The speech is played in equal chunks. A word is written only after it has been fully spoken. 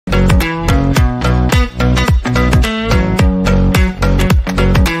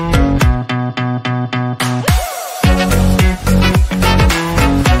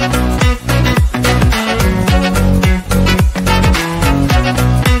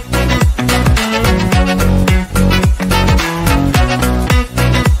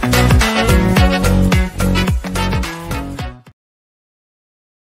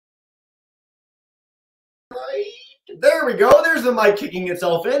we go. There's the mic kicking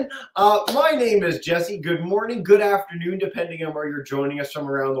itself in. My name is Jesse. Good morning, good afternoon, depending on where you're joining us from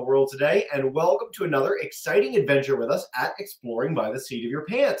around the world today. And welcome to another exciting adventure with us at Exploring by the Seat of Your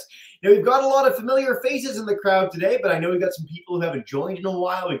Pants. Now, we've got a lot of familiar faces in the crowd today, but I know we've got some people who haven't joined in a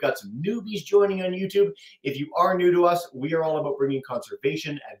while. We've got some newbies joining on YouTube. If you are new to us, we are all about bringing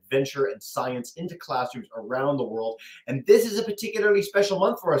conservation, adventure, and science into classrooms around the world. And this is a particularly special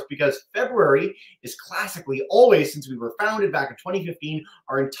month for us because February is classically always, since we were founded back in 2015,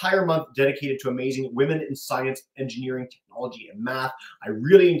 our entire month dedicated to amazing women in science, engineering, technology, and math. I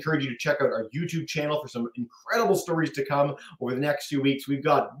really encourage you to check out our YouTube channel for some incredible stories to come over the next few weeks. We've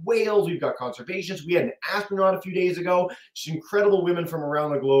got whales, we've got conservationists, we had an astronaut a few days ago, just incredible women from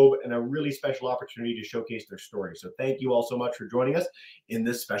around the globe, and a really special opportunity to showcase their stories. So thank you all so much for joining us in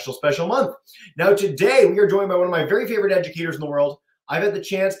this special, special month. Now today we are joined by one of my very favorite educators in the world. I've had the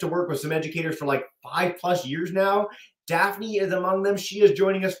chance to work with some educators for like 5+ years now. Daphne is among them. She is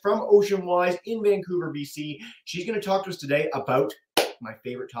joining us from Oceanwise in Vancouver, BC. She's going to talk to us today about my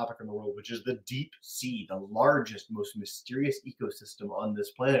favorite topic in the world, which is the deep sea, the largest, most mysterious ecosystem on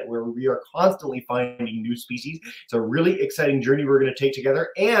this planet, where we are constantly finding new species. It's a really exciting journey we're going to take together.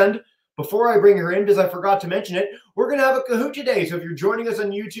 And before I bring her in, because I forgot to mention it, we're going to have a Kahoot today. So if you're joining us on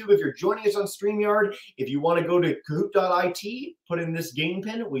YouTube, if you're joining us on StreamYard, if you want to go to kahoot.it, put in this game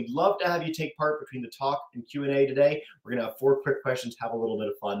pin, we'd love to have you take part between the talk and Q&A today. We're going to have 4 quick questions, have a little bit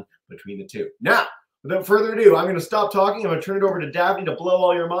of fun between the two. Now, without further ado, I'm going to stop talking. I'm going to turn it over to Daphne to blow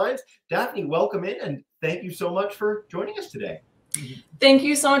all your minds. Daphne, welcome in, and thank you so much for joining us today. Thank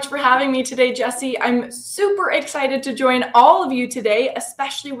you so much for having me today, Jesse. I'm super excited to join all of you today,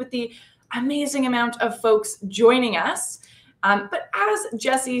 especially with the amazing amount of folks joining us. But as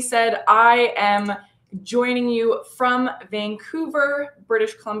Jesse said, I am joining you from Vancouver,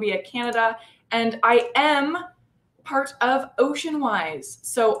 British Columbia, Canada, and I am part of Oceanwise.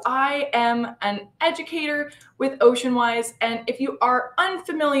 So I am an educator with Oceanwise, and if you are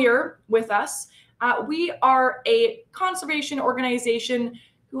unfamiliar with us, we are a conservation organization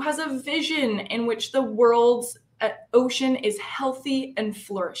who has a vision in which the world's ocean is healthy and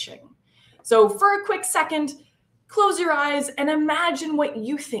flourishing. So for a quick second, close your eyes and imagine what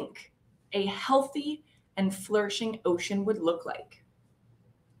you think a healthy and flourishing ocean would look like.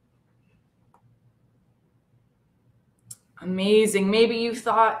 Amazing. Maybe you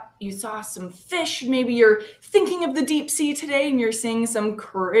thought you saw some fish. Maybe you're thinking of the deep sea today and you're seeing some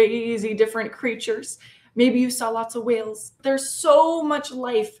crazy different creatures. Maybe you saw lots of whales. There's so much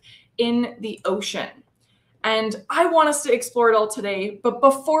life in the ocean. And I want us to explore it all today. But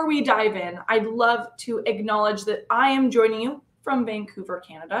before we dive in, I'd love to acknowledge that I am joining you from Vancouver,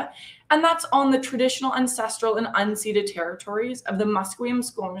 Canada. And that's on the traditional, ancestral, and unceded territories of the Musqueam,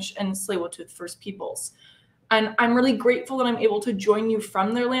 Squamish, and Tsleil-Waututh First Peoples. And I'm really grateful that I'm able to join you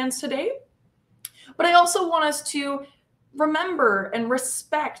from their lands today. But I also want us to remember and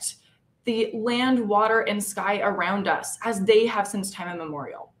respect the land, water, and sky around us as they have since time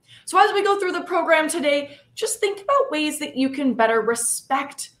immemorial. So as we go through the program today, just think about ways that you can better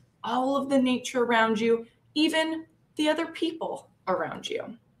respect all of the nature around you, even the other people around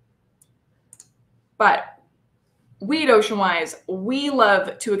you. But we at Oceanwise, we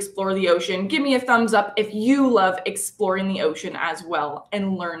love to explore the ocean. Give me a thumbs up if you love exploring the ocean as well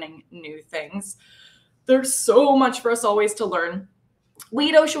and learning new things. There's so much for us always to learn.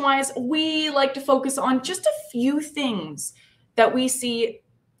 We at Oceanwise, we like to focus on just a few things that we see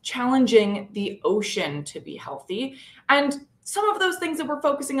challenging the ocean to be healthy. And some of those things that we're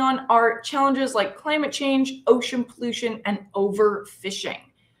focusing on are challenges like climate change, ocean pollution, and overfishing.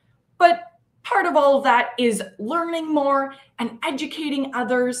 But part of all of that is learning more and educating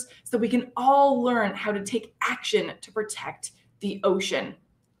others so we can all learn how to take action to protect the ocean.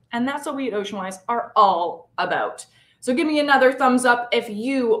 And that's what we at Oceanwise are all about. So give me another thumbs up if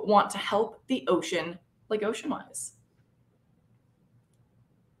you want to help the ocean like Oceanwise.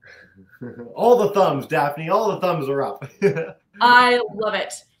 All the thumbs, Daphne. All the thumbs are up. I love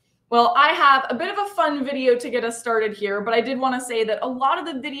it. Well, I have a bit of a fun video to get us started here, but I did want to say that a lot of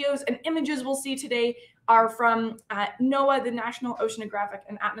the videos and images we'll see today are from NOAA, the National Oceanographic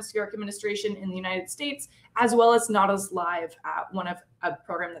and Atmospheric Administration in the United States, as well as NOAA's Live, one of a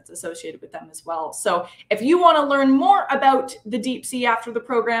program that's associated with them as well. So if you want to learn more about the deep sea after the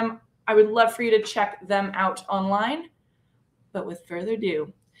program, I would love for you to check them out online. But with further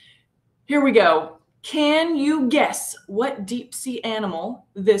ado, here we go. Can you guess what deep sea animal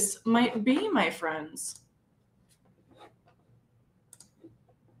this might be, my friends?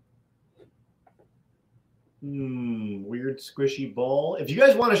 Weird squishy ball. If you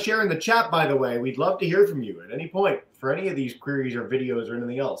guys want to share in the chat, by the way, we'd love to hear from you at any point for any of these queries or videos or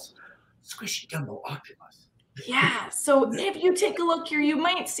anything else. Squishy Dumbo octopus. Yeah, so if you take a look here, you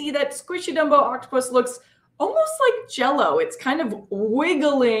might see that Squishy Dumbo octopus looks almost like Jello. It's kind of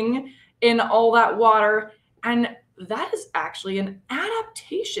wiggling in all that water, and that is actually an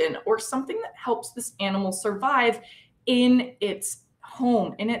adaptation or something that helps this animal survive in its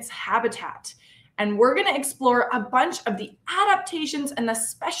home, in its habitat. And we're going to explore a bunch of the adaptations and the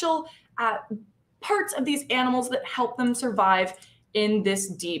special parts of these animals that help them survive in this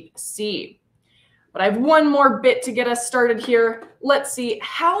deep sea. But I have one more bit to get us started here. Let's see,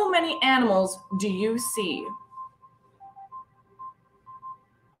 how many animals do you see?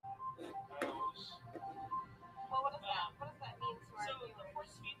 What does that mean? So the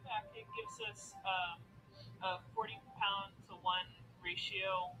force feedback, it gives us a 40-pound-to-1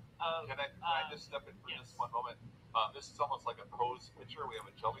 ratio of... Can I just step in for just one moment? This is almost like a pose picture. We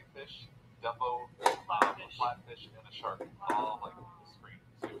have a jellyfish, Dumbo, flatfish, and a shark, all like the screen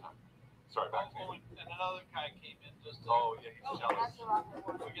at the same time. Sorry, back to you. And another guy came in just to... Oh, yeah, he's jealous.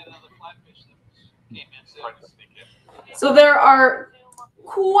 We got another flatfish that came in. Trying to sneak in. So there are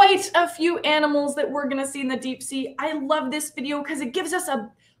quite a few animals that we're going to see in the deep sea. I love this video because it gives us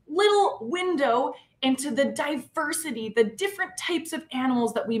a little window into the diversity, the different types of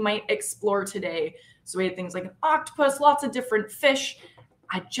animals that we might explore today. So we had things like an octopus, lots of different fish,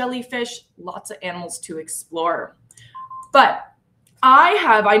 a jellyfish, lots of animals to explore. But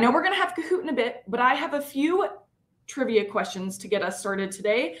I know we're going to have Kahoot in a bit, but I have a few trivia questions to get us started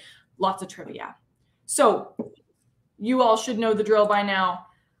today. Lots of trivia. So you all should know the drill by now.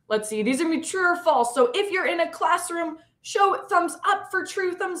 Let's see. These are going to be true or false. So if you're in a classroom, show thumbs up for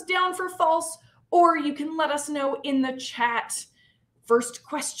true, thumbs down for false, or you can let us know in the chat. First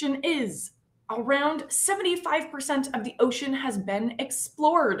question is, around 75% of the ocean has been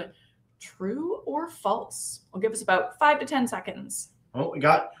explored. True or false? We'll give us about 5 to 10 seconds. Oh,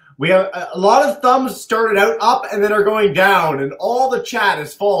 we have a lot of thumbs started out up and then are going down, and all the chat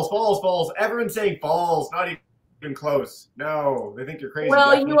is false, false, false. Everyone's saying false, not even close. No, they think you're crazy.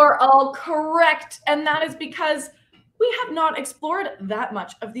 Well, you are all correct, and that is because we have not explored that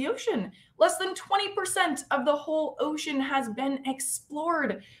much of the ocean. Less than 20% of the whole ocean has been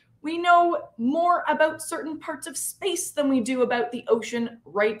explored. We know more about certain parts of space than we do about the ocean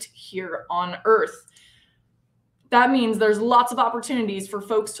right here on Earth. That means there's lots of opportunities for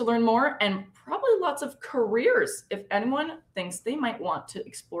folks to learn more and probably lots of careers if anyone thinks they might want to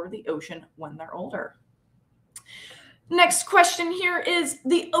explore the ocean when they're older. Next question here is,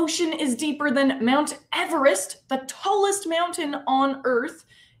 the ocean is deeper than Mount Everest. The tallest mountain on Earth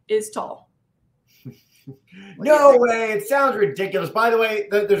is tall. No way. It sounds ridiculous. By the way,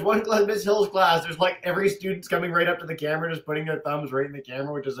 there's one Miss Hill's class. There's like every student's coming right up to the camera, just putting their thumbs right in the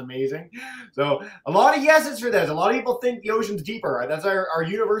camera, which is amazing. So a lot of yeses for this. A lot of people think the ocean's deeper. That's our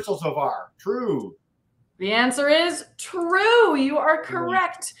universal so far. True. The answer is true. You are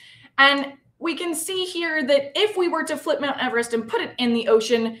correct. And we can see here that if we were to flip Mount Everest and put it in the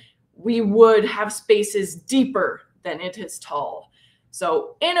ocean, we would have spaces deeper than it is tall.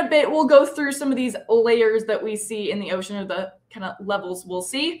 So in a bit, we'll go through some of these layers that we see in the ocean, or the kind of levels we'll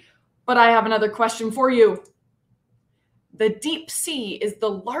see. But I have another question for you. The deep sea is the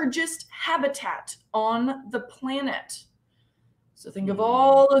largest habitat on the planet. So think of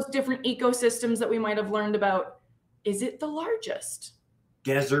all those different ecosystems that we might have learned about. Is it the largest?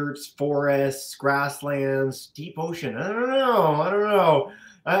 Deserts, forests, grasslands, deep ocean. I don't know.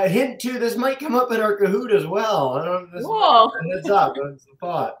 Hint two, this might come up in our Kahoot as well. I don't know. Whoa. Heads up. That's the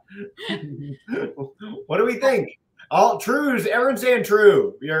thought. What do we think? All trues. Everyone's saying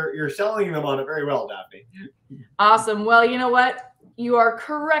true. You're selling them on it very well, Daphne. Awesome. Well, you know what? You are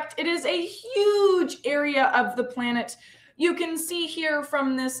correct. It is a huge area of the planet. You can see here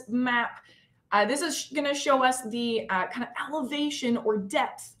from this map, this is going to show us the kind of elevation or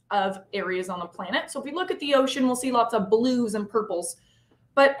depth of areas on the planet. So if we look at the ocean, we'll see lots of blues and purples.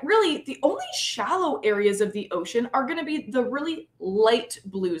 But really, the only shallow areas of the ocean are going to be the really light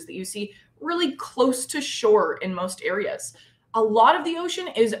blues that you see really close to shore in most areas. A lot of the ocean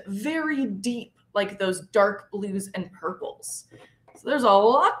is very deep, like those dark blues and purples. So there's a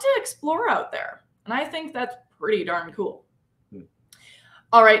lot to explore out there. And I think that's pretty darn cool.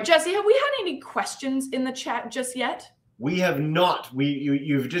 All right, Jesse, have we had any questions in the chat just yet? We have not.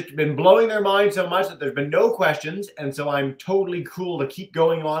 You've just been blowing their mind so much that there's been no questions, and so I'm totally cool to keep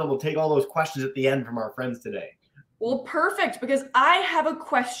going on, and we'll take all those questions at the end from our friends today. Well, perfect, because I have a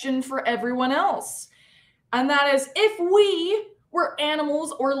question for everyone else, and that is, if we were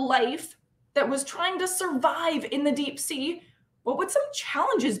animals or life, that was trying to survive in the deep sea, what would some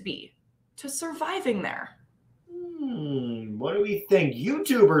challenges be to surviving there? What do we think?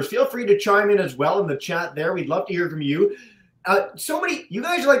 YouTubers, feel free to chime in as well in the chat there. We'd love to hear from you. You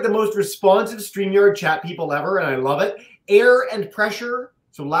guys are like the most responsive StreamYard chat people ever, and I love it. Air and pressure,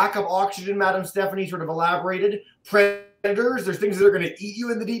 so lack of oxygen, Madam Stephanie sort of elaborated. Predators, there's things that are going to eat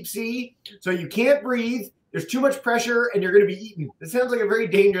you in the deep sea, so you can't breathe. There's too much pressure, and you're going to be eaten. This sounds like a very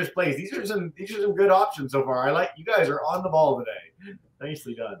dangerous place. These are some good options so far. I like you guys are on the ball today.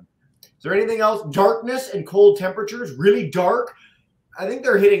 Nicely done. Is there anything else? Darkness and cold temperatures, really dark. I think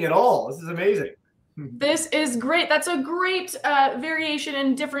they're hitting it all. This is amazing. This is great. That's a great variation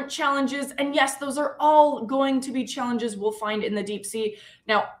in different challenges. And yes, those are all going to be challenges we'll find in the deep sea.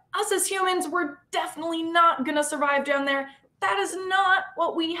 Now, us as humans, we're definitely not going to survive down there. That is not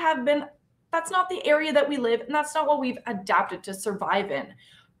what we have been. That's not the area that we live, and that's not what we've adapted to survive in.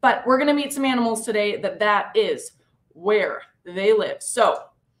 But we're going to meet some animals today that is where they live. So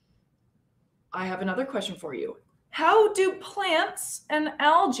I have another question for you. How do plants and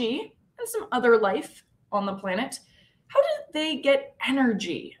algae and some other life on the planet, how do they get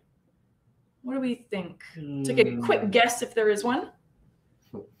energy? What do we think? Take a quick guess if there is one.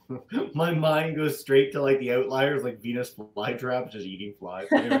 My mind goes straight to like the outliers, like Venus flytrap, just eating flies.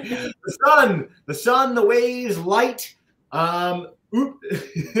 The sun, the waves, light,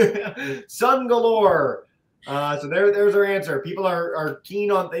 sun galore. So there's our answer. People are keen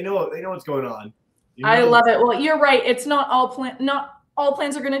on. They know what's going on. I love it. Well, you're right. It's not all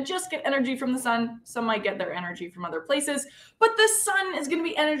plants are going to just get energy from the sun. Some might get their energy from other places, but the sun is going to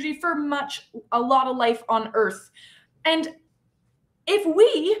be energy for a lot of life on Earth. And if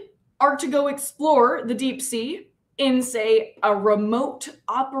we are to go explore the deep sea in, say, a remote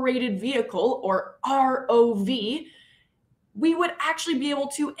operated vehicle or ROV, we would actually be able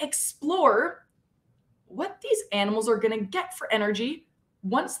to explore what these animals are going to get for energy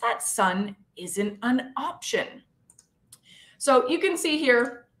once that sun isn't an option. So you can see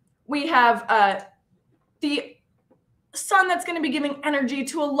here, we have the sun that's going to be giving energy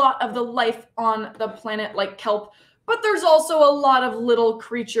to a lot of the life on the planet, like kelp. But there's also a lot of little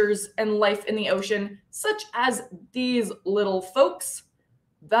creatures and life in the ocean, such as these little folks,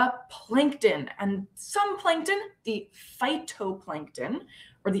 the plankton. And some plankton, the phytoplankton,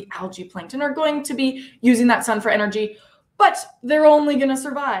 or the algae plankton, are going to be using that sun for energy, but they're only going to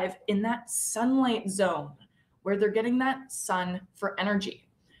survive in that sunlight zone where they're getting that sun for energy.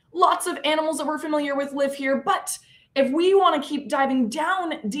 Lots of animals that we're familiar with live here, but if we want to keep diving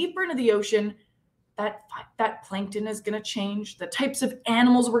down deeper into the ocean, that plankton is going to change. The types of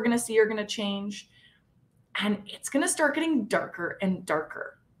animals we're going to see are going to change. And it's going to start getting darker and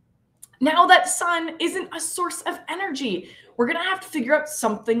darker. Now that sun isn't a source of energy, we're going to have to figure out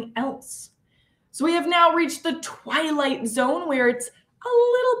something else. So we have now reached the twilight zone where it's a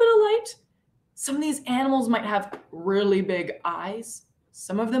little bit of light. Some of these animals might have really big eyes.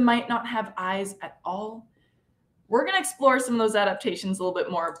 Some of them might not have eyes at all. We're going to explore some of those adaptations a little bit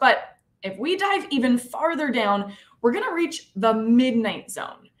more, but if we dive even farther down, we're going to reach the midnight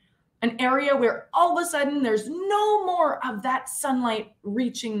zone, an area where all of a sudden there's no more of that sunlight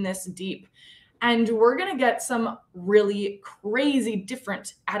reaching this deep. And we're going to get some really crazy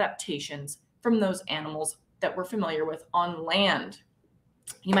different adaptations from those animals that we're familiar with on land.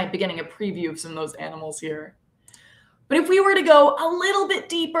 You might be getting a preview of some of those animals here. But if we were to go a little bit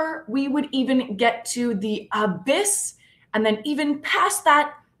deeper, we would even get to the abyss, and then even past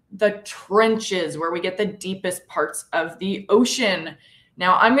that, the trenches, where we get the deepest parts of the ocean.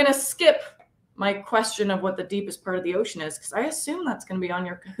 Now, I'm going to skip my question of what the deepest part of the ocean is, because I assume that's going to be on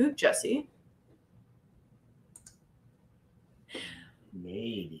your Kahoot, Jesse.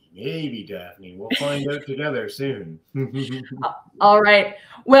 Maybe, Daphne. We'll find out together soon. All right.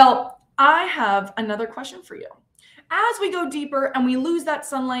 Well, I have another question for you. As we go deeper and we lose that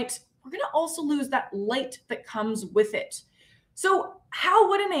sunlight, we're going to also lose that light that comes with it. So how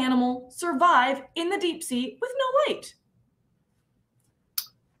would an animal survive in the deep sea with no light?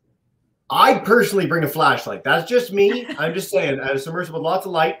 I'd personally bring a flashlight. That's just me. I'm just saying, a submersible with lots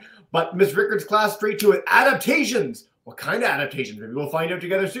of light. But Miss Rickard's class, straight to it. Adaptations. What kind of adaptations? Maybe we'll find out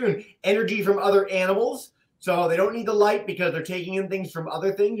together soon. Energy from other animals. So they don't need the light because they're taking in things from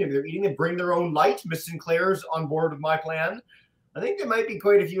other things. Maybe they're eating and bring their own light. Miss Sinclair's on board with my plan. I think there might be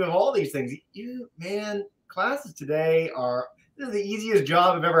quite a few of all these things. Man, classes today are... This is the easiest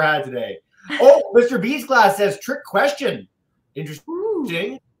job I've ever had today. Oh, Mr. B's class says trick question. Interesting.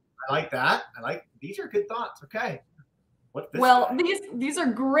 Ooh. I like that. These are good thoughts. Okay. What's this Well, guy? these are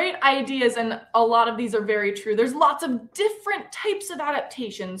great ideas, and a lot of these are very true. There's lots of different types of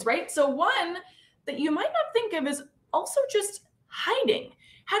adaptations, right? So one that you might not think of is also just hiding.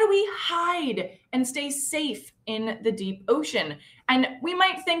 How do we hide and stay safe in the deep ocean? And we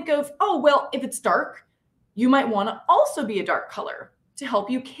might think of, oh, well, if it's dark, you might want to also be a dark color to help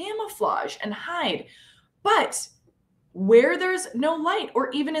you camouflage and hide. But where there's no light, or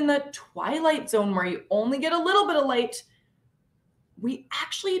even in the twilight zone where you only get a little bit of light, we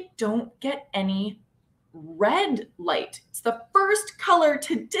actually don't get any red light. It's the first color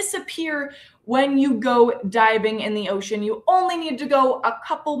to disappear when you go diving in the ocean. You only need to go a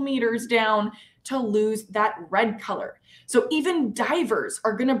couple meters down to lose that red color. So even divers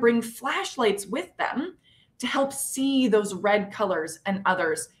are going to bring flashlights with them to help see those red colors and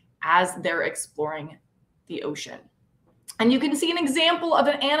others as they're exploring the ocean. And you can see an example of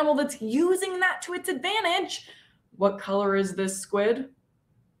an animal that's using that to its advantage. What color is this squid?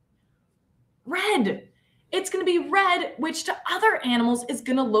 Red. It's going to be red, which to other animals is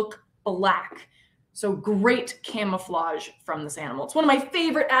going to look black. So great camouflage from this animal. It's one of my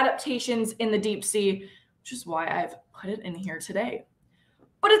favorite adaptations in the deep sea, which is why I've put it in here today.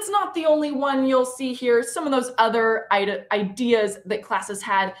 But it's not the only one you'll see here. Some of those other ideas that classes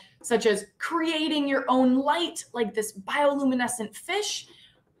had, such as creating your own light, like this bioluminescent fish,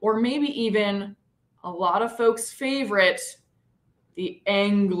 or maybe even a lot of folks' favorite, the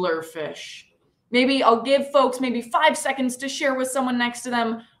anglerfish. Maybe I'll give folks maybe 5 seconds to share with someone next to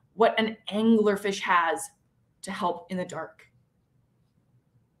them what an anglerfish has to help in the dark.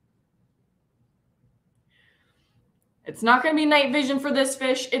 It's not going to be night vision for this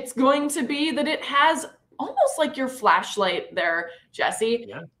fish. It's going to be that it has almost like your flashlight there, Jesse.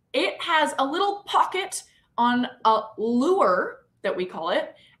 Yeah. It has a little pocket on a lure, that we call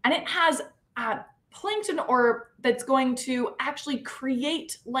it, and it has plankton or that's going to actually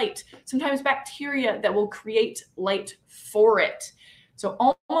create light. Sometimes bacteria that will create light for it. So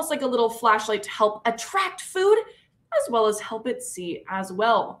almost like a little flashlight to help attract food as well as help it see as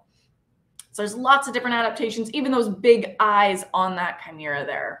well. So there's lots of different adaptations, even those big eyes on that chimera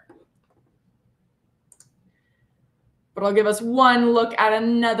there. But I'll give us one look at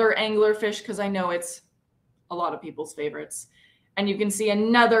another anglerfish because I know it's a lot of people's favorites. And you can see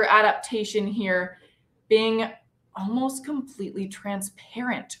another adaptation here being almost completely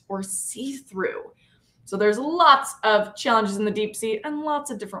transparent or see-through. So there's lots of challenges in the deep sea and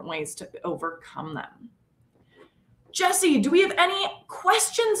lots of different ways to overcome them. Jesse, do we have any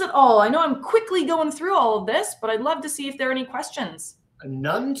questions at all? I know I'm quickly going through all of this, but I'd love to see if there are any questions.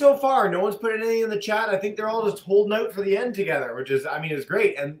 None so far. No one's put anything in the chat. I think they're all just holding out for the end together, which is, I mean, is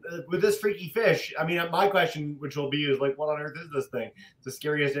great. And with this freaky fish, I mean, my question, which will be, is like, what on earth is this thing? It's the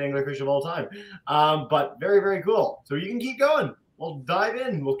scariest anglerfish of all time. But very, very cool. So you can keep going. We'll dive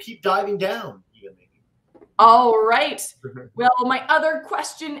in. We'll keep diving down. All right. Well, my other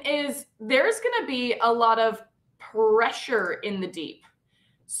question is, there's going to be a lot of pressure in the deep.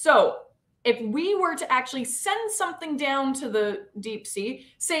 So if we were to actually send something down to the deep sea,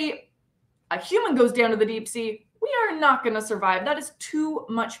 say a human goes down to the deep sea, we are not going to survive. That is too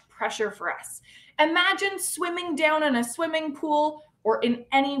much pressure for us. Imagine swimming down in a swimming pool or in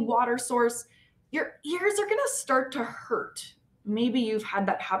any water source. Your ears are going to start to hurt. Maybe you've had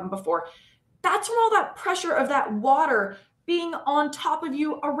that happen before. That's from all that pressure of that water being on top of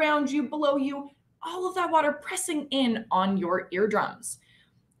you, around you, below you, all of that water pressing in on your eardrums.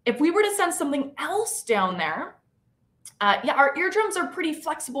 If we were to send something else down there, our eardrums are pretty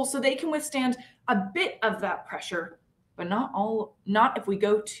flexible, so they can withstand a bit of that pressure, but not if we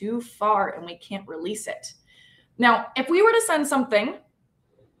go too far and we can't release it. Now, if we were to send something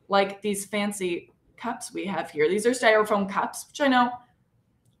like these fancy cups we have here, these are styrofoam cups, which I know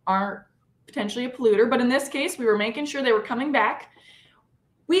are potentially a polluter, but in this case, we were making sure they were coming back.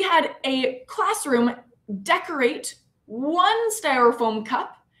 We had a classroom decorate one styrofoam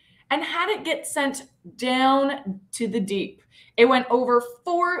cup and had it get sent down to the deep. It went over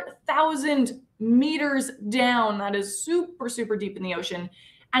 4,000 meters down. That is super, super deep in the ocean.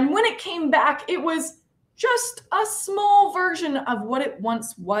 And when it came back, it was just a small version of what it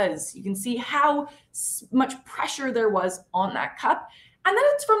once was. You can see how much pressure there was on that cup. And then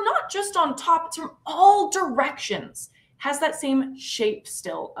it's from not just on top, it's from all directions. Has that same shape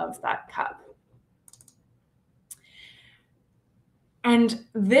still of that cup. And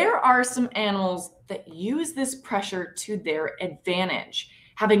there are some animals that use this pressure to their advantage,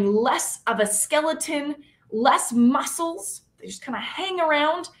 having less of a skeleton, less muscles. They just kind of hang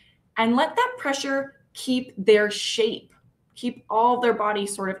around and let that pressure keep their shape, keep all their body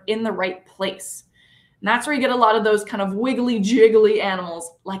sort of in the right place. And that's where you get a lot of those kind of wiggly jiggly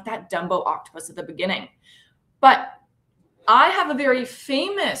animals like that Dumbo octopus at the beginning. But I have a very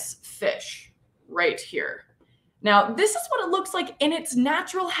famous fish right here. Now, this is what it looks like in its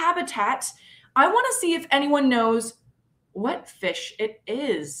natural habitat. I want to see if anyone knows what fish it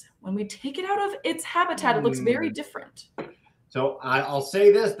is. When we take it out of its habitat, it looks very different. So I'll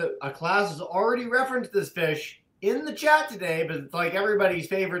say this, that a class has already referenced this fish in the chat today, but it's like everybody's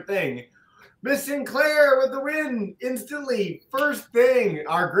favorite thing. Miss Sinclair with the win instantly. First thing,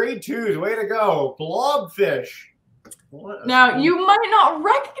 our grade 2s, way to go. Blobfish. Now, you might not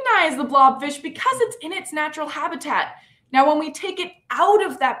recognize the blobfish because it's in its natural habitat. Now, when we take it out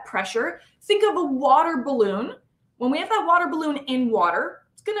of that pressure, think of a water balloon. When we have that water balloon in water,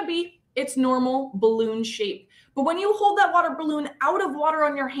 it's going to be its normal balloon shape. But when you hold that water balloon out of water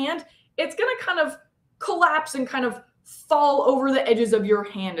on your hand, it's going to kind of collapse and kind of fall over the edges of your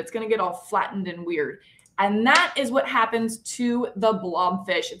hand. It's going to get all flattened and weird. And that is what happens to the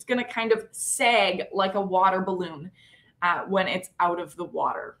blobfish. It's going to kind of sag like a water balloon when it's out of the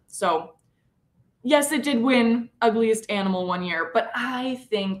water. So yes, it did win ugliest animal one year, but I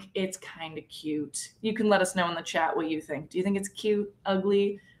think it's kind of cute. You can let us know in the chat what you think. Do you think it's cute,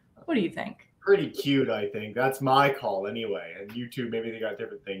 ugly? What do you think? Pretty cute, I think. That's my call anyway. And you two, maybe they got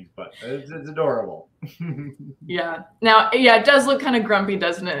different things, but it's adorable. Yeah. Now, yeah, it does look kind of grumpy,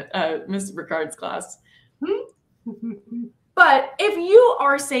 doesn't it, Mrs. Ricard's class? But if you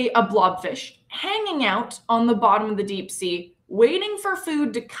are, say, a blobfish hanging out on the bottom of the deep sea, waiting for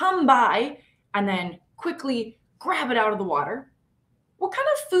food to come by and then quickly grab it out of the water, what kind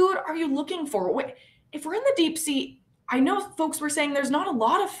of food are you looking for? If we're in the deep sea, I know folks were saying there's not a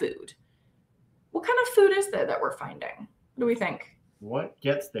lot of food. What kind of food is there that we're finding? What do we think? What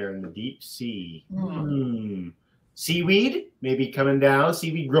gets there in the deep sea? Seaweed, maybe coming down.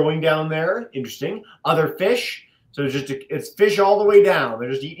 Seaweed growing down there. Interesting. Other fish. So it's fish all the way down.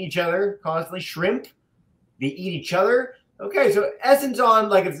 They're just eating each other constantly. Shrimp. They eat each other. Okay, so essence on,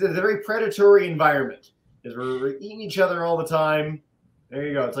 like, it's a very predatory environment. Because we're eating each other all the time. There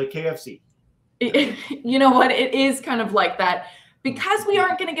you go. It's like KFC. You know what? It is kind of like that. Because we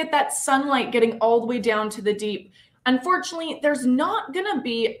aren't going to get that sunlight getting all the way down to the deep, unfortunately, there's not going to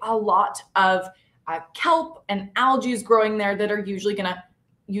be a lot of kelp and algae growing there that are usually going to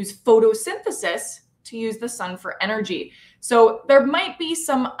use photosynthesis to use the sun for energy. So there might be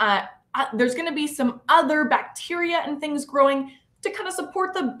some, there's going to be some other bacteria and things growing to kind of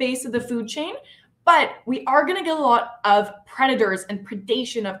support the base of the food chain. But we are going to get a lot of predators and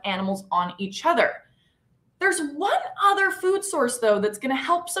predation of animals on each other. There's one other food source, though, that's going to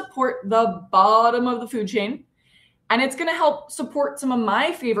help support the bottom of the food chain. And it's going to help support some of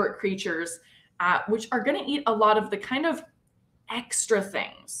my favorite creatures, which are going to eat a lot of the kind of extra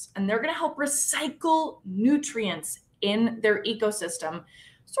things. And they're going to help recycle nutrients in their ecosystem,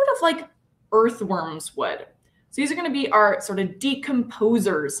 sort of like earthworms would. So these are going to be our sort of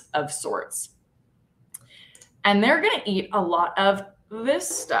decomposers of sorts. And they're going to eat a lot of this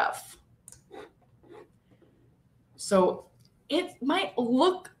stuff. So it might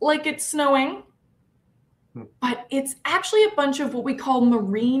look like it's snowing, but it's actually a bunch of what we call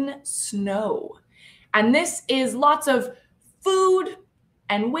marine snow. And this is lots of food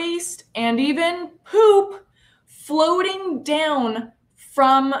and waste and even poop floating down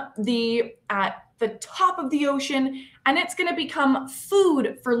from the top of the ocean. And it's going to become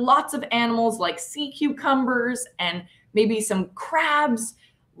food for lots of animals like sea cucumbers and maybe some crabs,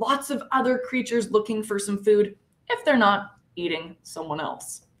 lots of other creatures looking for some food if they're not eating someone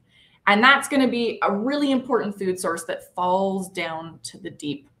else. And that's going to be a really important food source that falls down to the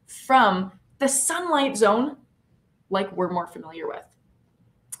deep from the sunlight zone, like we're more familiar with.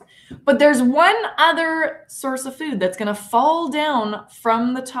 But there's one other source of food that's going to fall down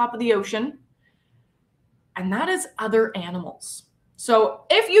from the top of the ocean, and that is other animals. So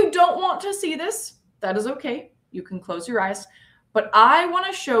if you don't want to see this, that is okay. You can close your eyes. But I want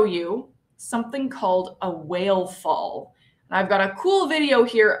to show you something called a whale fall. And I've got a cool video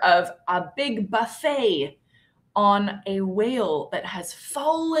here of a big buffet on a whale that has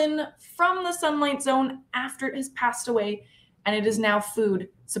fallen from the sunlight zone after it has passed away, and it is now food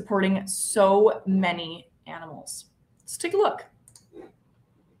supporting so many animals. Let's take a look.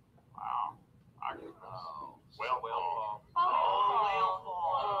 Wow. Whale fall. Whale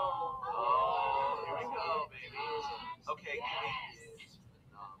fall. Here we go, baby. Okay,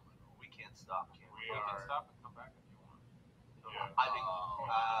 we can't stop, can we? We can stop and come back if you want. Yeah. I think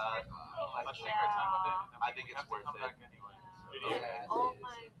Let's take our time with it. I think it's worth it. Anyway, Oh my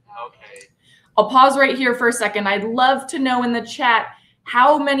God. Okay. I'll pause right here for a second. I'd love to know in the chat,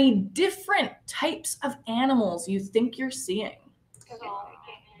 how many different types of animals you think you're seeing.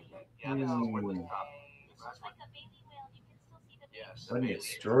 Yeah, this is where the top. Yes. What an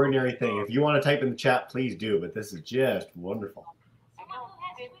extraordinary thing. If you want to type in the chat, please do, but this is just wonderful.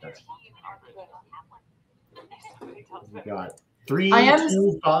 We got 3,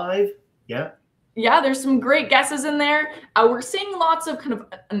 2, 5. Yeah. Yeah, there's some great guesses in there. We're seeing lots of kind of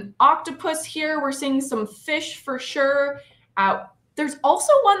an octopus here. We're seeing some fish for sure. There's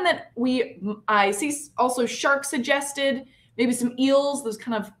also one that I see also shark suggested, maybe some eels, those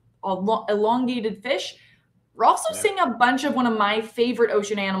kind of elongated fish. We're also seeing a bunch of one of my favorite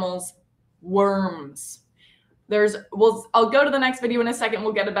ocean animals, worms. I'll go to the next video in a second.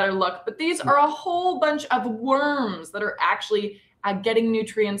 We'll get a better look. But these are a whole bunch of worms that are actually getting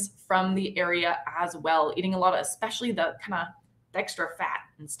nutrients from the area as well, eating a lot of, especially the kind of extra fat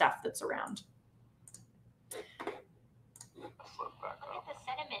and stuff that's around. The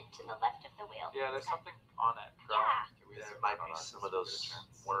sediment to the left of the whale. Yeah, there's something on it. There might be some of those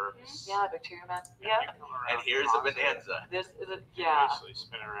worms. Yeah, bacteria man. Yeah. And here's a bonanza. This is a Basically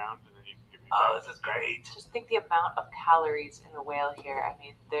spin around and then you can give me Oh, this is great. Just think the amount of calories in the whale here. I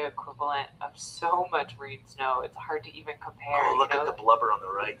mean, the equivalent of so much marine snow. It's hard to even compare. Oh, look at the blubber on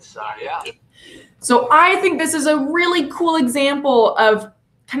the right side. Yeah. So I think this is a really cool example of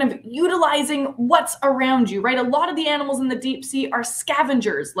kind of utilizing what's around you, right? A lot of the animals in the deep sea are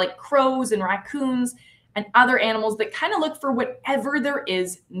scavengers, like crows and raccoons and other animals that kind of look for whatever there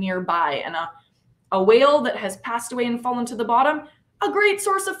is nearby. And a whale that has passed away and fallen to the bottom, a great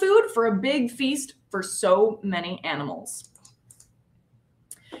source of food for a big feast for so many animals.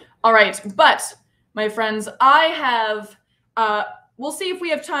 All right, but my friends, I have, we'll see if we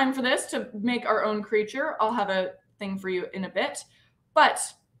have time for this to make our own creature. I'll have a thing for you in a bit. But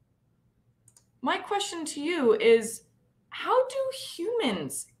my question to you is, how do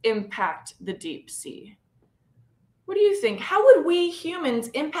humans impact the deep sea? What do you think? How would we humans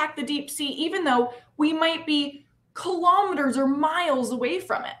impact the deep sea, even though we might be kilometers or miles away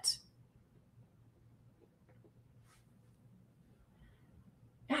from it?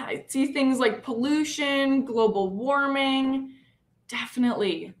 Yeah, I see things like pollution, global warming,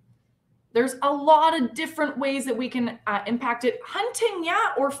 definitely. There's a lot of different ways that we can impact it. Hunting,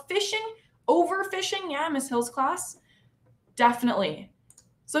 yeah, or fishing, overfishing, yeah, Miss Hill's class, definitely.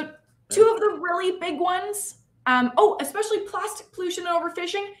 So 2 of the really big ones, especially plastic pollution and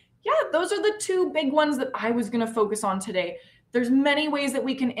overfishing. Yeah, those are the 2 big ones that I was going to focus on today. There's many ways that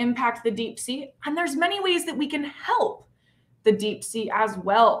we can impact the deep sea, and there's many ways that we can help the deep sea as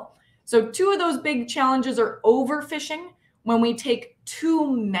well. So 2 of those big challenges are overfishing, when we take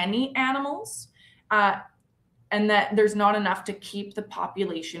too many animals and that there's not enough to keep the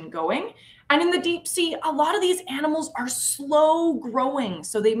population going. And in the deep sea, a lot of these animals are slow growing,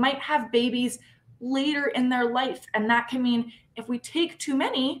 so they might have babies later in their life. And that can mean if we take too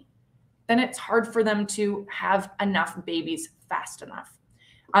many, then it's hard for them to have enough babies fast enough.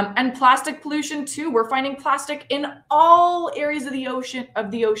 And plastic pollution too. We're finding plastic in all areas of the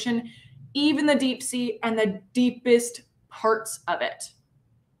ocean, even the deep sea and the deepest parts of it.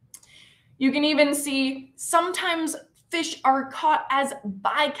 You can even see sometimes fish are caught as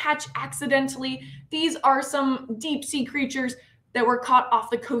bycatch accidentally. These are some deep sea creatures that were caught off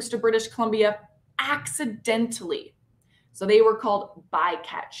the coast of British Columbia accidentally. So they were called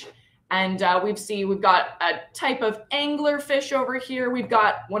bycatch. And we've got a type of anglerfish over here. We've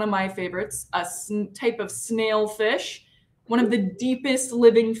got one of my favorites, a type of snail fish, one of the deepest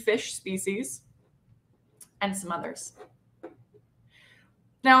living fish species, and some others.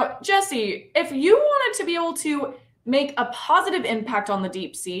 Now, Jesse, if you wanted to be able to make a positive impact on the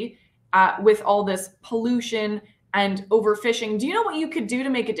deep sea with all this pollution and overfishing, do you know what you could do to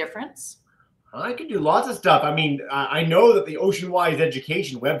make a difference? I can do lots of stuff. I mean, I know that the Oceanwise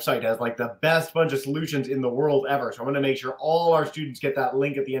Education website has like the best bunch of solutions in the world ever. So I'm going to make sure all our students get that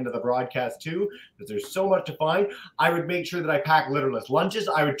link at the end of the broadcast too, because there's so much to find. I would make sure that I pack litterless lunches.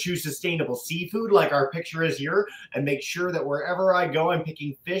 I would choose sustainable seafood like our picture is here, and make sure that wherever I go, I'm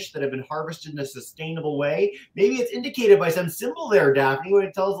picking fish that have been harvested in a sustainable way. Maybe it's indicated by some symbol there, Daphne. Would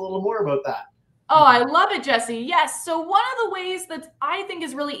you tell us a little more about that? Oh, I love it, Jesse. Yes. So one of the ways that I think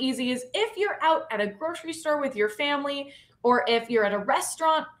is really easy is if you're out at a grocery store with your family, or if you're at a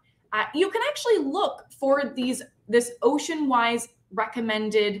restaurant, you can actually look for this Oceanwise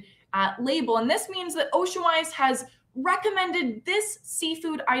recommended label. And this means that Oceanwise has recommended this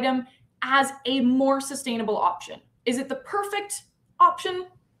seafood item as a more sustainable option. Is it the perfect option?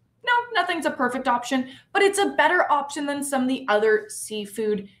 No, nothing's a perfect option, but it's a better option than some of the other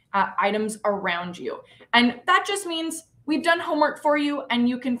seafood items around you. And that just means we've done homework for you and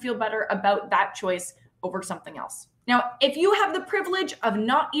you can feel better about that choice over something else. Now, if you have the privilege of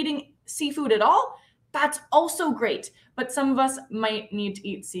not eating seafood at all, that's also great. But some of us might need to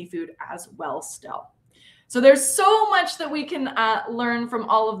eat seafood as well still. So there's so much that we can learn from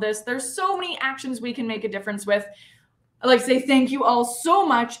all of this. There's so many actions we can make a difference with. I'd like to say thank you all so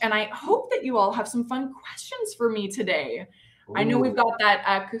much. And I hope that you all have some fun questions for me today. Ooh. I know we've got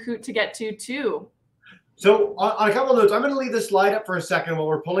that Kahoot to get to too. So on a couple of notes, I'm going to leave the slide up for a second while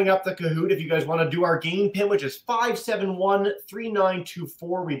we're pulling up the Kahoot. If you guys want to do our game pin, which is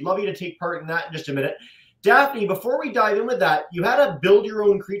 5713924, we'd love you to take part in that in just a minute. Daphne, before we dive in with that, you had a build your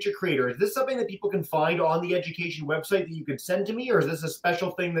own creature creator. Is this something that people can find on the education website that you could send to me, or is this a special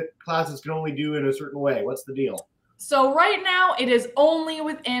thing that classes can only do in a certain way? What's the deal? So right now it is only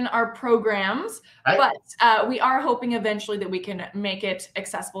within our programs, right. But we are hoping eventually that we can make it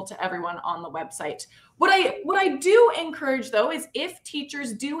accessible to everyone on the website. What I do encourage though is if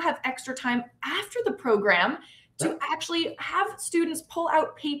teachers do have extra time after the program to actually have students pull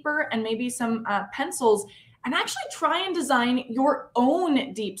out paper and maybe some pencils and actually try and design your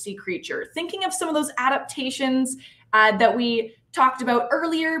own deep sea creature. Thinking of some of those adaptations that we talked about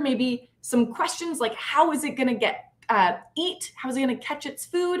earlier, maybe some questions like how is it going to eat? How is it going to catch its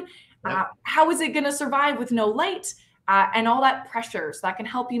food? How is it going to survive with no light? And all that pressure. So that can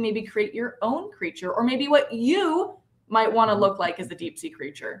help you maybe create your own creature or maybe what you might want to look like as a deep sea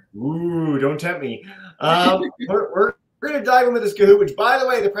creature. Ooh, don't tempt me. We're going to dive into this Kahoot, which, by the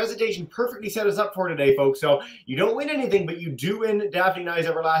way, the presentation perfectly set us up for today, folks. So you don't win anything, but you do win Daphne and I's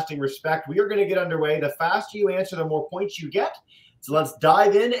everlasting respect. We are going to get underway. The faster you answer, the more points you get. So let's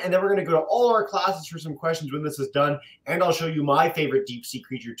dive in, and then we're going to go to all our classes for some questions when this is done. And I'll show you my favorite deep sea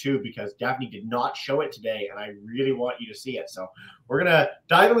creature too, because Daphne did not show it today, and I really want you to see it. So we're going to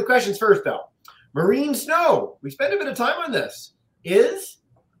dive in with questions first, though. Marine snow. We spent a bit of time on this. Is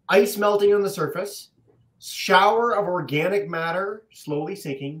ice melting on the surface, shower of organic matter slowly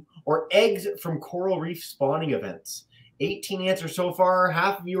sinking, or eggs from coral reef spawning events? 18 answers so far.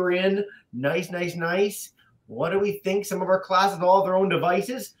 Half of you are in. Nice, nice, nice. What do we think? Some of our classes all have their own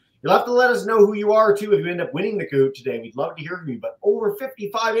devices. You'll have to let us know who you are, too, if you end up winning the Kahoot today. We'd love to hear from you. But over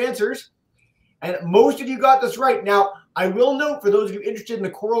 55 answers, and most of you got this right. Now, I will note, for those of you interested in the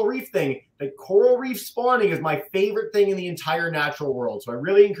coral reef thing, that coral reef spawning is my favorite thing in the entire natural world. So I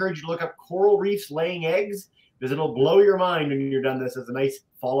really encourage you to look up coral reefs laying eggs, because it'll blow your mind when you're done this as a nice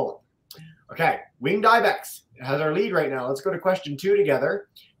follow-up. Okay, winged ibex has our lead right now. Let's go to question 2 together.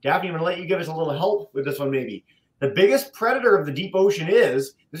 Daphne, I'm going to let you give us a little help with this one maybe. The biggest predator of the deep ocean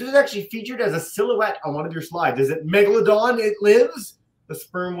is, this is actually featured as a silhouette on one of your slides. Is it megalodon it lives, the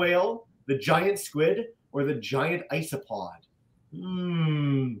sperm whale, the giant squid, or the giant isopod?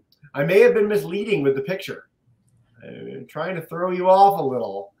 I may have been misleading with the picture. I'm trying to throw you off a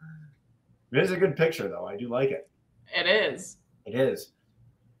little. It is a good picture, though. I do like it. It is. It is.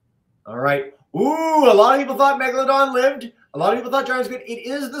 All right. Ooh, a lot of people thought megalodon lived. A lot of people thought giant squid. It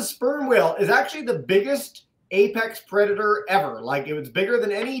is the sperm whale. It's actually the biggest apex predator ever. Like, it was bigger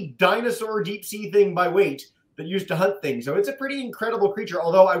than any dinosaur deep sea thing by weight that used to hunt things. So it's a pretty incredible creature.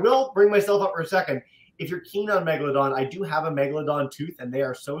 Although I will bring myself up for a second. If you're keen on megalodon, I do have a megalodon tooth, and they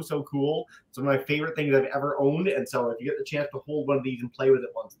are so, so cool. It's one of my favorite things I've ever owned. And so if you get the chance to hold one of these and play with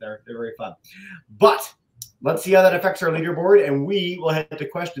it once, they're very fun. But let's see how that affects our leaderboard, and we will head to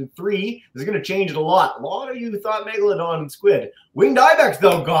question 3. This is going to change it a lot. A lot of you thought megalodon and squid. Winged ibex,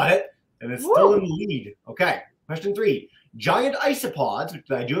 though, got it, and it's still in the lead. Okay, question 3. Giant isopods, which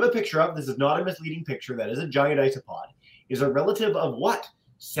I do have a picture of. This is not a misleading picture. That is a giant isopod. Is a relative of what?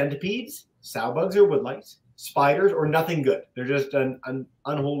 Centipedes, sow-bugs or woodlice, spiders, or nothing good? They're just an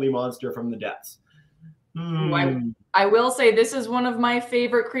unholy monster from the depths. I will say this is one of my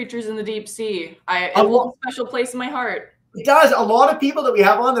favorite creatures in the deep sea. It holds a special place in my heart. It does. A lot of people that we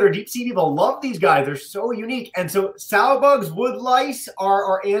have on that are deep sea people love these guys. They're so unique. And so sow bugs, woodlice are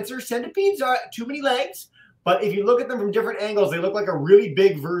our answer. Centipedes are too many legs. But if you look at them from different angles, they look like a really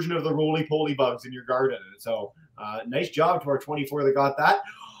big version of the roly-poly bugs in your garden. So nice job to our 24 that got that.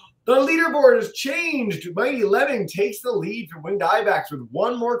 The leaderboard has changed. Mighty Lemming takes the lead from winged ibex with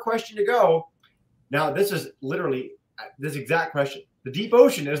one more question to go. Now, this is literally this exact question. The deep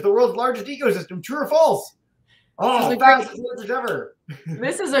ocean is the world's largest ecosystem. True or false? Oh, fastest answers ever.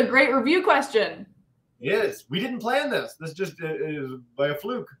 This is a great review question. It is. We didn't plan this. This just is by a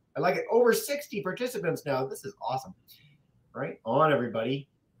fluke. I like it. Over 60 participants now. This is awesome. Right on, everybody.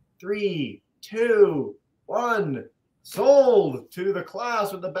 3, 2, 1. Sold to the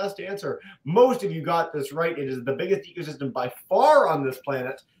class with the best answer. Most of you got this right. It is the biggest ecosystem by far on this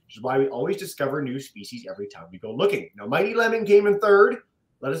planet, which is why we always discover new species every time we go looking. Now, Mighty Lemon came in third.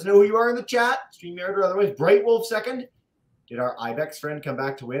 Let us know who you are in the chat, StreamYard or otherwise. Bright Wolf second. Did our Ibex friend come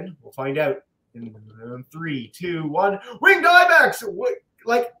back to win? We'll find out in 3, 2, 1. Winged Ibex!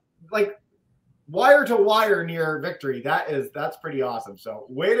 Like wire to wire near victory. That's pretty awesome. So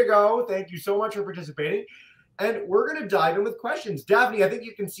way to go. Thank you so much for participating. And we're going to dive in with questions. Daphne, I think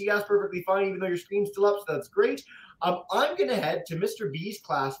you can see us perfectly fine, even though your screen's still up, so that's great. I'm going to head to Mr. B's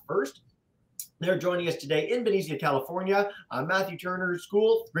class first. They're joining us today in Benicia, California. Matthew Turner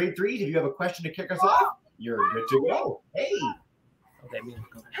School, grade 3s. If you have a question to kick us off, you're good to go. Hey.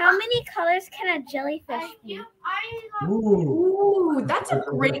 How many colors can a jellyfish be? Ooh, that's a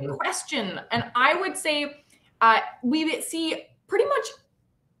great question. And I would say we see pretty much,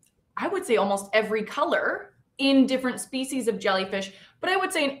 I would say almost every color in different species of jellyfish. But I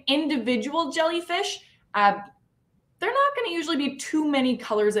would say an individual jellyfish, they're not going to usually be too many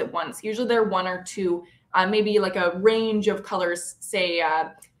colors at once. Usually they're 1 or 2, maybe like a range of colors. Say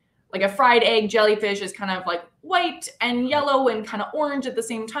like a fried egg jellyfish is kind of like white and yellow and kind of orange at the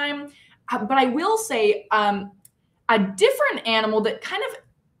same time. But I will say a different animal that kind of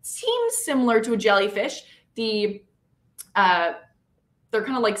seems similar to a jellyfish, they're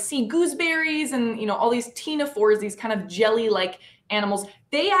kind of like sea gooseberries and, you know, all these ctenophores, these kind of jelly-like animals.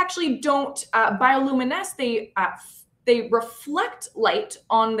 They actually don't bioluminesce. They reflect light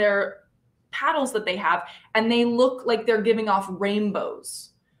on their paddles that they have, and they look like they're giving off rainbows.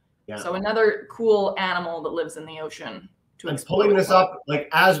 Yeah. So another cool animal that lives in the ocean. I'm pulling this up like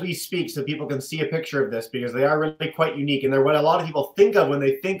as we speak so people can see a picture of this because they are really quite unique and they're what a lot of people think of when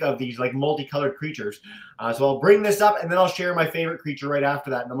they think of these like multicolored creatures. So I'll bring this up and then I'll share my favorite creature right after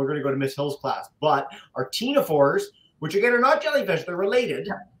that, and then we're going to go to Miss Hill's class. But our ctenophores, which again are not jellyfish, they're related.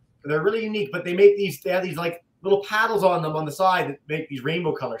 They're really unique, but they have these like little paddles on them on the side that make these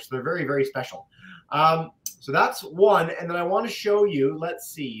rainbow colors. So they're very, very special. So that's one. And then I want to show you, let's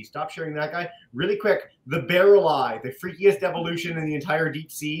see, stop sharing that guy really quick. The barrel eye, the freakiest evolution in the entire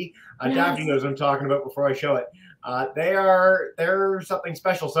deep sea. Yes. Daphne knows what I'm talking about before I show it. They're something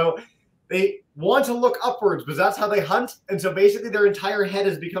special. So they want to look upwards because that's how they hunt. And so basically their entire head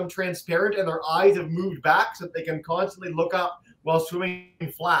has become transparent and their eyes have moved back so that they can constantly look up while swimming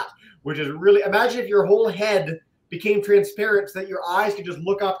flat, which is really, imagine if your whole head became transparent so that your eyes could just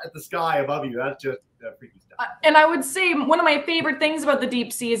look up at the sky above you. That's just freaky stuff. And I would say one of my favorite things about the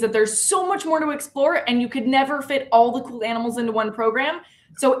deep sea is that there's so much more to explore and you could never fit all the cool animals into one program.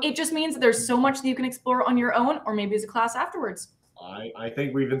 So it just means that there's so much that you can explore on your own or maybe as a class afterwards. I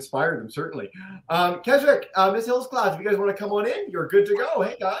think we've inspired them, certainly. Keswick, Miss Hill's class, if you guys want to come on in, you're good to go.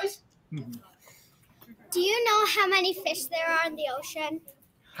 Hey, guys. Do you know how many fish there are in the ocean?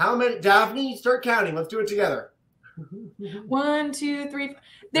 How many? Daphne, start counting. Let's do it together. 1, 2, 3.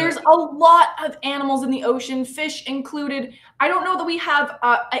 There's a lot of animals in the ocean, fish included. I don't know that we have,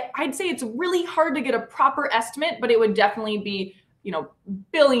 I'd say it's really hard to get a proper estimate, but it would definitely be, you know,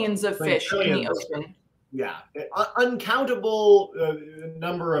 billions of fish in the ocean. Yeah, uncountable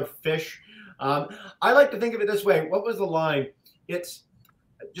number of fish. I like to think of it this way. What was the line? It's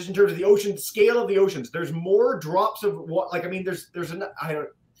just in terms of the ocean, scale of the oceans. There's more drops of what, like, I mean,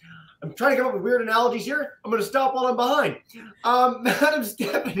 I'm trying to come up with weird analogies here. I'm going to stop while I'm behind. Madam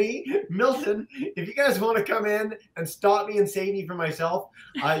Stephanie, Milton, if you guys want to come in and stop me and save me from myself,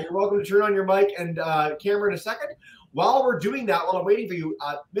 you're welcome to turn on your mic and camera in a second. While we're doing that, while I'm waiting for you,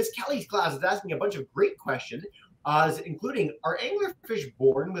 Miss Kelly's class is asking a bunch of great questions, including, are anglerfish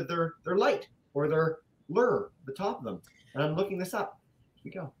born with their light or their lure at the top of them? And I'm looking this up. Here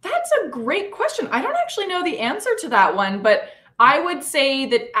we go. That's a great question. I don't actually know the answer to that one, but I would say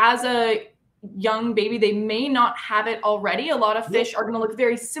that as a young baby, they may not have it already. A lot of fish are going to look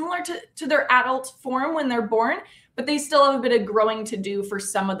very similar to their adult form when they're born, but they still have a bit of growing to do for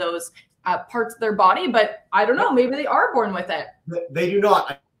some of those parts of their body. But I don't know, maybe they are born with it. They do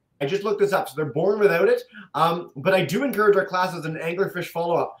not. I just looked this up. So they're born without it. But I do encourage our classes an anglerfish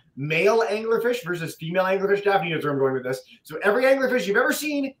follow-up. Male anglerfish versus female anglerfish. Daphne knows where I'm going with this. So every anglerfish you've ever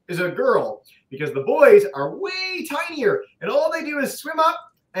seen is a girl because the boys are way tinier. And all they do is swim up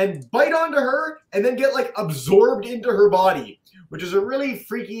and bite onto her and then get like absorbed into her body, which is a really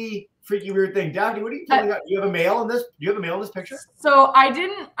freaky, weird thing. Daphne, what are you telling us? Do you have a male in this? Do you have a male in this picture? So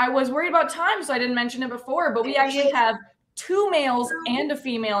I was worried about time, so I didn't mention it before, but we actually have 2 males and a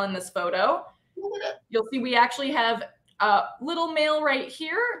female in this photo. You'll see we actually have a little male right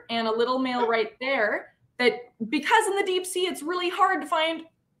here and a little male right there. That because in the deep sea, it's really hard to find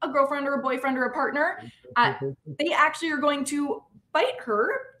a girlfriend or a boyfriend or a partner, they actually are going to bite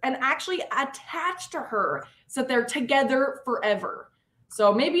her and actually attach to her so that they're together forever.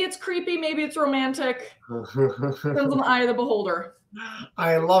 So maybe it's creepy, maybe it's romantic. Depends on the eye of the beholder.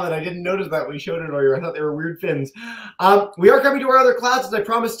 I love it. I didn't notice that when you showed it earlier. I thought they were weird fins. We are coming to our other classes. I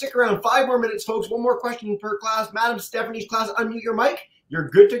promise. Stick around. 5 more minutes, folks. 1 more question per class. Madam Stephanie's class, unmute your mic. You're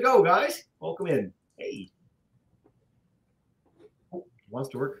good to go, guys. Welcome in. Hey. Oh, wants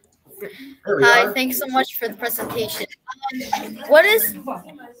to work. There we Hi, are. thanks so much for the presentation. What is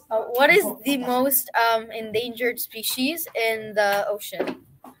the most endangered species in the ocean?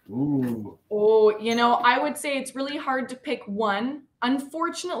 Ooh. Oh, you know, I would say it's really hard to pick one.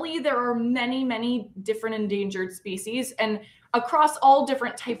 Unfortunately, there are many, many different endangered species and across all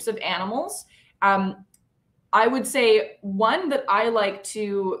different types of animals. I would say one that I like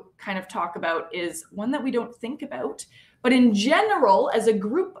to kind of talk about is one that we don't think about, but in general, as a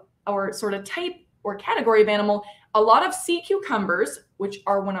group or sort of type or category of animal, a lot of sea cucumbers, which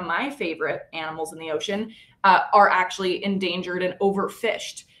are one of my favorite animals in the ocean, are actually endangered and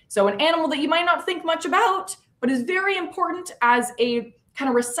overfished. So an animal that you might not think much about, but is very important as a kind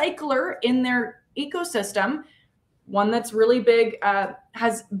of recycler in their ecosystem. One that's really big,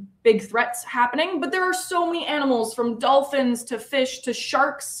 has big threats happening, but there are so many animals, from dolphins to fish to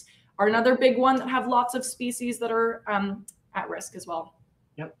sharks are another big one that have lots of species that are at risk as well.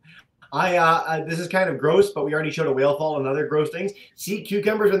 Yep. This is kind of gross, but we already showed a whale fall and other gross things. Sea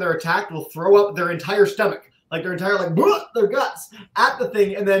cucumbers, when they're attacked, will throw up their entire stomach, like their entire, like, their guts at the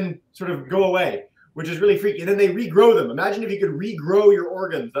thing and then sort of go away, which is really freaky. And then they regrow them. Imagine if you could regrow your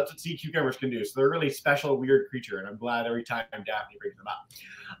organs. That's what sea cucumbers can do. So they're a really special, weird creature, and I'm glad every time Daphne brings them up.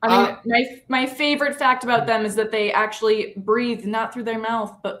 I mean, my favorite fact about them is that they actually breathe not through their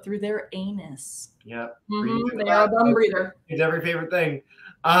mouth, but through their anus. Yeah. They are a bum breather. It's every favorite thing.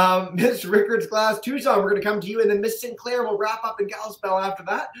 Miss Rickard's class, Tucson, we're going to come to you, and then Miss Sinclair will wrap up in Kalispell after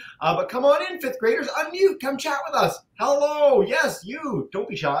that. But come on in, 5th graders, unmute, come chat with us. Hello, yes, you. Don't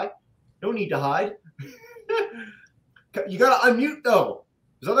be shy. No need to hide. You got to unmute, though,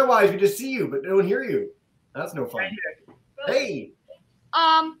 because otherwise we just see you, but don't hear you. That's no fun. Hey.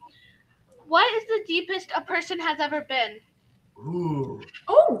 What is the deepest a person has ever been? Ooh.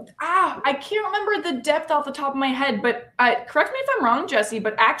 Oh, I can't remember the depth off the top of my head, but correct me if I'm wrong, Jesse,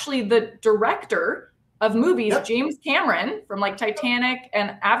 but actually the director of movies, yep, James Cameron, from like Titanic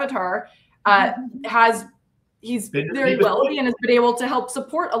and Avatar, he's very wealthy and has been able to help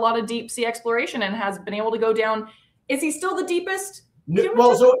support a lot of deep sea exploration and has been able to go down. Is he still the deepest? No,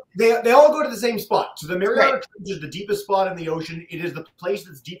 well, so they all go to the same spot. So the Mariana Trench is the deepest spot in the ocean. It is the place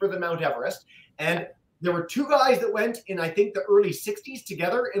that's deeper than Mount Everest. And there were 2 guys that went in, I think, the early 60s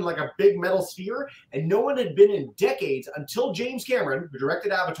together in like a big metal sphere. And no one had been in decades until James Cameron, who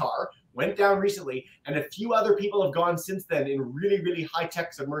directed Avatar, went down recently. And a few other people have gone since then in really, really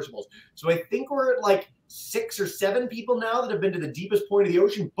high-tech submersibles. So I think we're at like 6 or 7 people now that have been to the deepest point of the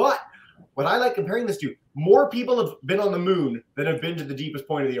ocean. But what I like comparing this to, more people have been on the moon than have been to the deepest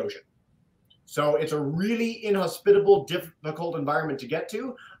point of the ocean. So it's a really inhospitable, difficult environment to get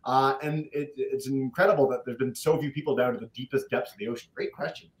to. And it's incredible that there's been so few people down to the deepest depths of the ocean. Great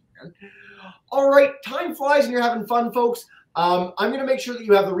question, man. All right, time flies and you're having fun, folks. I'm going to make sure that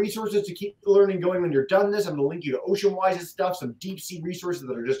you have the resources to keep the learning going when you're done this. I'm going to link you to OceanWise's stuff, some deep sea resources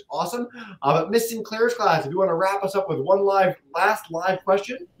that are just awesome. But Miss Sinclair's class, if you want to wrap us up with one last live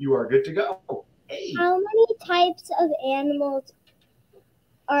question, you are good to go. Hey. How many types of animals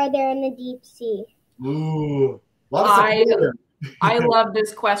are there in the deep sea? Ooh, a lot of I love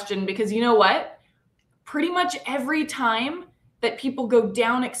this question because you know what? Pretty much every time that people go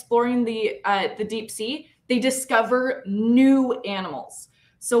down exploring the deep sea, they discover new animals.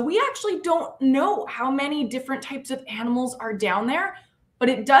 So we actually don't know how many different types of animals are down there, but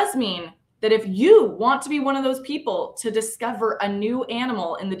it does mean that if you want to be one of those people to discover a new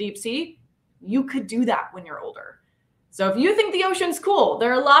animal in the deep sea, you could do that when you're older. So if you think the ocean's cool,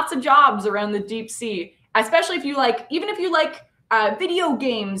 there are lots of jobs around the deep sea, especially if you like, even if you like video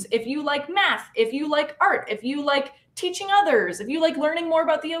games, if you like math, if you like art, if you like teaching others, if you like learning more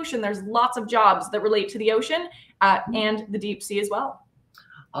about the ocean, there's lots of jobs that relate to the ocean and the deep sea as well.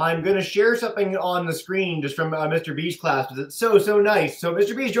 I'm going to share something on the screen just from Mr. B's class because it's so nice. So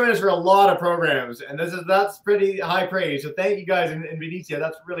Mr. B's joined us for a lot of programs, and that's pretty high praise. So thank you guys in Venetia.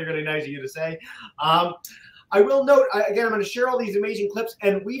 That's really, really nice of you to say. I will note, again, I'm going to share all these amazing clips,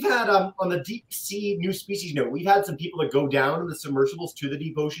 and we've had, on the deep sea new species note, we've had some people that go down in the submersibles to the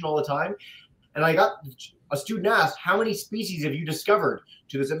deep ocean all the time. And I got a student asked, how many species have you discovered,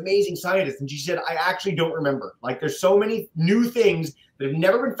 to this amazing scientist? And she said, I actually don't remember. Like, there's so many new things that have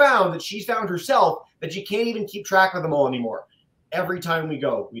never been found that she's found herself that she can't even keep track of them all anymore. Every time we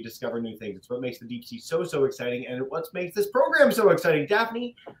go, we discover new things. It's what makes the deep sea so, so exciting, and what makes this program so exciting.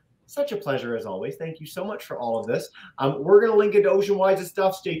 Daphne, such a pleasure as always. Thank you so much for all of this. We're going to link into OceanWise's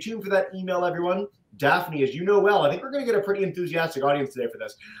stuff. Stay tuned for that email, everyone. Daphne, as you know well, I think we're going to get a pretty enthusiastic audience today for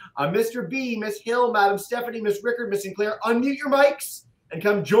this. Mr. B, Miss Hill, Madam Stephanie, Miss Rickard, Miss Sinclair, unmute your mics and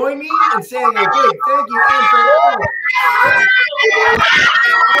come join me in saying a big thank you and farewell.